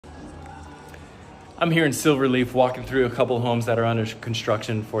I'm here in Silverleaf walking through a couple of homes that are under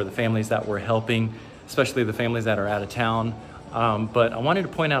construction for the families that we're helping, especially the families that are out of town. But I wanted to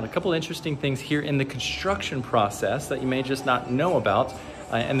point out a couple interesting things here in the construction process that you may just not know about.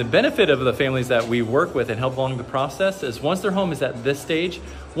 And the benefit of the families that we work with and help along the process is once their home is at this stage,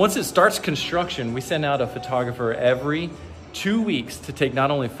 once it starts construction, we send out a photographer every 2 weeks to take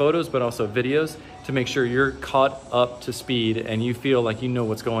not only photos, but also videos to make sure you're caught up to speed and you feel like you know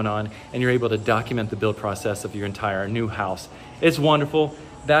what's going on and you're able to document the build process of your entire new house. It's wonderful.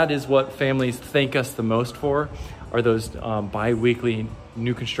 That is what families thank us the most for, are those bi-weekly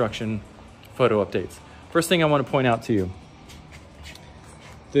new construction photo updates. First thing I want to point out to you,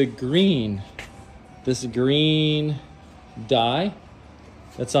 this green dye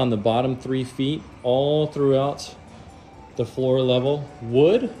that's on the bottom 3 feet all throughout the floor level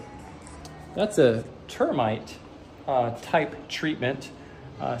wood, that's a termite type treatment,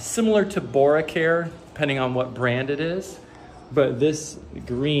 similar to Boracare, depending on what brand it is. But this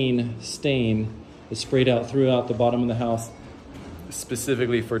green stain is sprayed out throughout the bottom of the house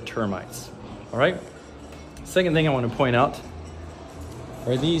specifically for termites. All right. Second thing I want to point out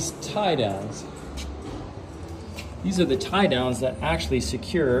are these tie downs. These are the tie downs that actually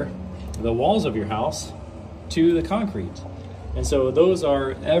secure the walls of your house to the concrete. And so those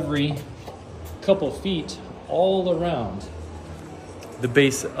are every couple feet all around the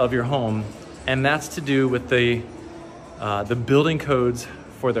base of your home. And that's to do with the building codes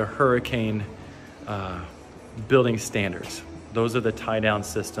for the hurricane building standards. Those are the tie down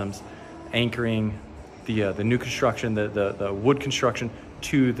systems anchoring the new construction, the wood construction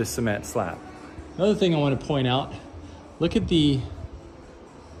to the cement slab. Another thing I want to point out, look at the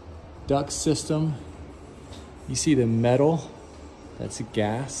duct system. You see the metal, that's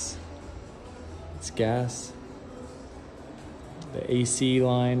gas. It's gas. The AC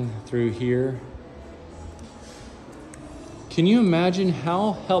line through here. Can you imagine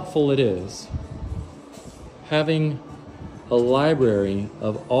how helpful it is having a library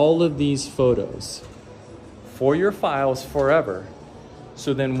of all of these photos for your files forever?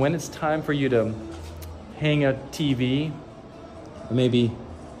 So then when it's time for you to hang a TV, or maybe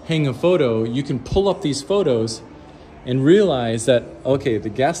hang a photo, you can pull up these photos and realize that, okay, the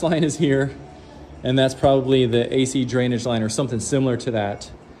gas line is here, and that's probably the AC drainage line or something similar to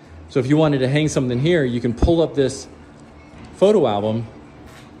that. So if you wanted to hang something here, you can pull up this photo album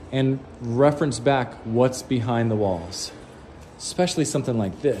and reference back what's behind the walls. Especially something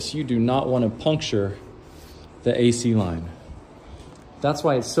like this. You do not want to puncture the AC line. That's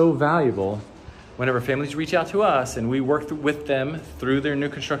why it's so valuable whenever families reach out to us and we work with them through their new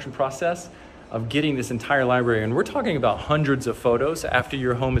construction process of getting this entire library. And we're talking about hundreds of photos after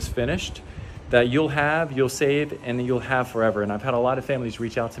your home is finished that you'll save, and you'll have forever. And I've had a lot of families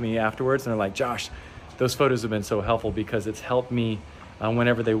reach out to me afterwards and they're like, Josh, those photos have been so helpful because it's helped me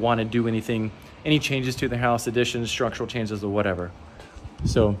whenever they want to do anything, any changes to their house, additions, structural changes, or whatever.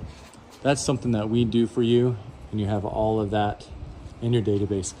 So that's something that we do for you, and you have all of that in your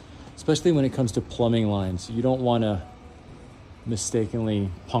database, especially when it comes to plumbing lines. You don't want to mistakenly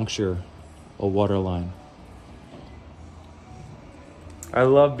puncture a water line. I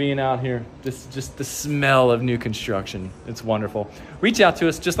love being out here. Just the smell of new construction. It's wonderful. Reach out to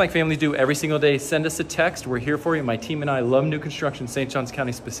us just like families do every single day. Send us a text. We're here for you. My team and I love new construction, St. Johns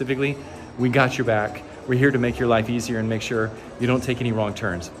County specifically. We got your back. We're here to make your life easier and make sure you don't take any wrong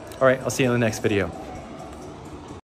turns. All right, I'll see you in the next video.